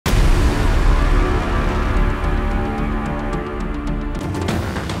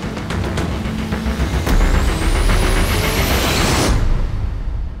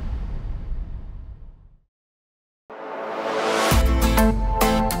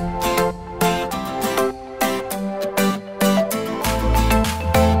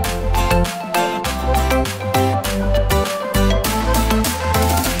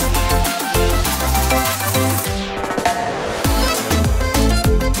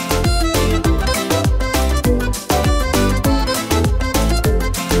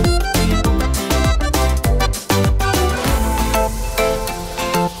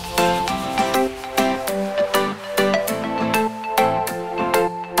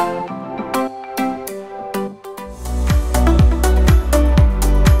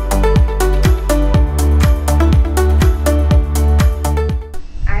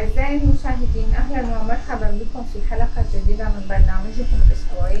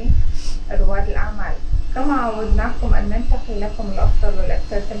رواد الأعمال. كما عودناكم أن ننتقي لكم الأفضل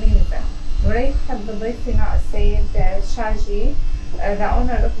والأكثر تميزاً. نرحب بضيفنا السيد شاجي, the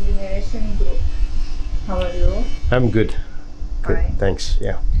owner of Jenmars Group. How are you? I'm good. Good, Fine. thanks.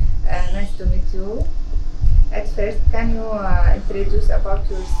 Yeah. Nice to meet you. At first, can you introduce about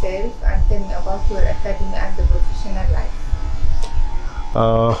yourself and tell me about your academy and the professional life?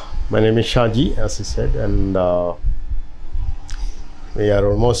 My name is Shaji, as I said, and we are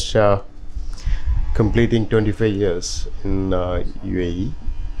almost completing 25 years in UAE.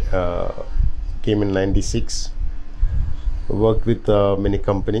 Came in '96. Worked with many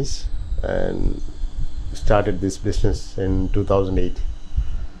companies and started this business in 2008.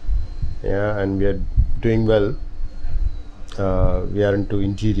 Yeah, and we are doing well. We are into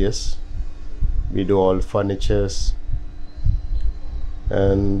interiors. We do all furnitures,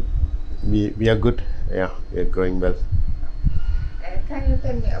 and we are good. Yeah, we are growing well. Can you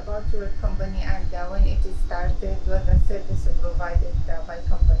tell me about your company and when it started, what the service provided by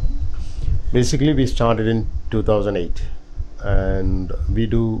company? Basically, we started in 2008, and we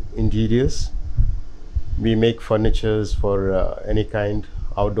do interiors. We make furnitures for any kind,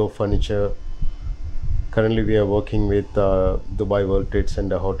 outdoor furniture. Currently, we are working with Dubai World Trade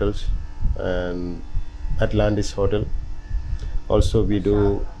Center hotels and Atlantis Hotel. Also, we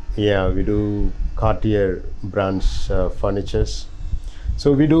do Cartier brands furnitures.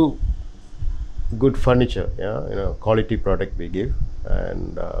 So we do good furniture, quality product we give,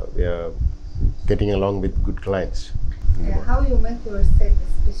 and we are getting along with good clients. How you make your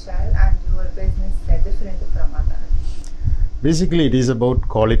service special and your business different from others? Basically, it is about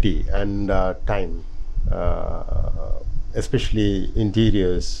quality and time. Especially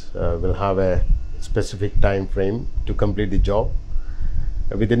interiors will have a specific time frame to complete the job.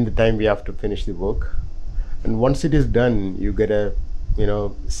 Within the time we have to finish the work, and once it is done, you get a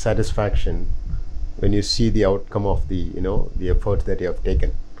satisfaction when you see the outcome of the the effort that you have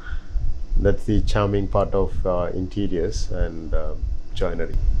taken. That's the charming part of interiors and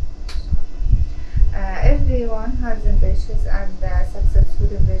joinery. Everyone has ambitious and successful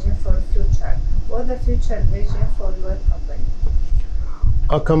vision for the future. What's the future vision for your company?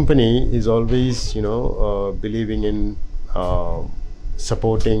 Our company is always believing in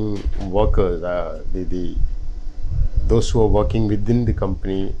supporting workers. Those who are working within the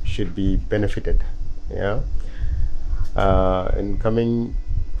company should be benefited. Yeah. In coming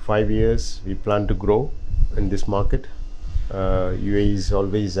 5 years, we plan to grow in this market. UAE is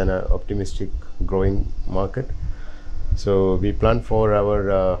always an optimistic growing market, so we plan for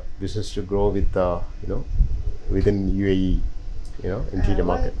our business to grow with within UAE interior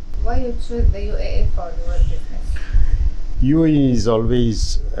market. Why you choose the UAE for your business? UAE is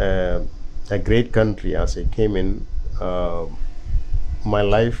always a great country. As I came in, my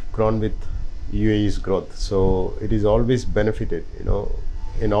life grown with UAE's growth, so it is always benefited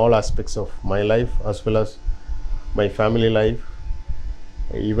in all aspects of my life as well as my family life.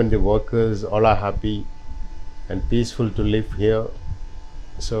 Even the workers all are happy and peaceful to live here,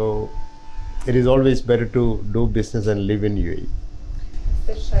 so it is always better to do business and live in UAE.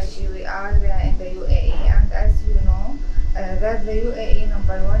 Especially we are in the UAE, and as you know that the UAE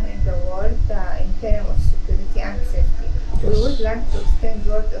 #1 in the world in terms of security and safety. Yes. We would like to extend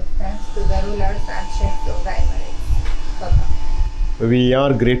word of thanks to the rulers and chefs of the Emirates. We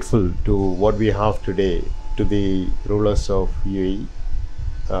are grateful to what we have today, to the rulers of UAE.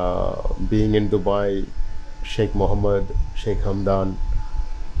 Being in Dubai, Sheikh Mohammed, Sheikh Hamdan,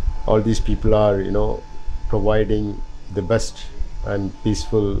 all these people are providing the best and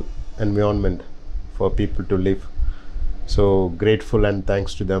peaceful environment for people to live. So grateful and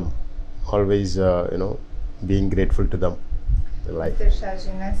thanks to them. Always being grateful to them. Mr.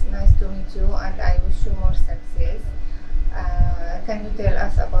 Shaji, nice to meet you, and I wish you more success. Can you tell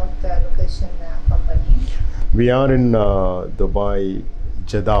us about the location company? We are in Dubai,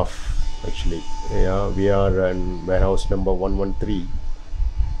 Jeddah actually. Yeah, we are in warehouse number 113.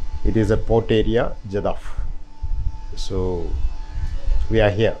 It is a port area, Jeddah. So we are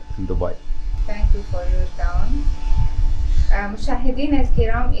here in Dubai. Thank you for your time. مشاهدينا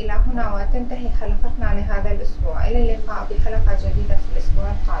الكرام، إلى هنا وتنتهي حلقتنا لهذا الأسبوع. إلى اللقاء بحلقة جديدة في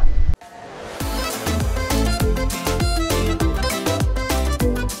الأسبوع القادم.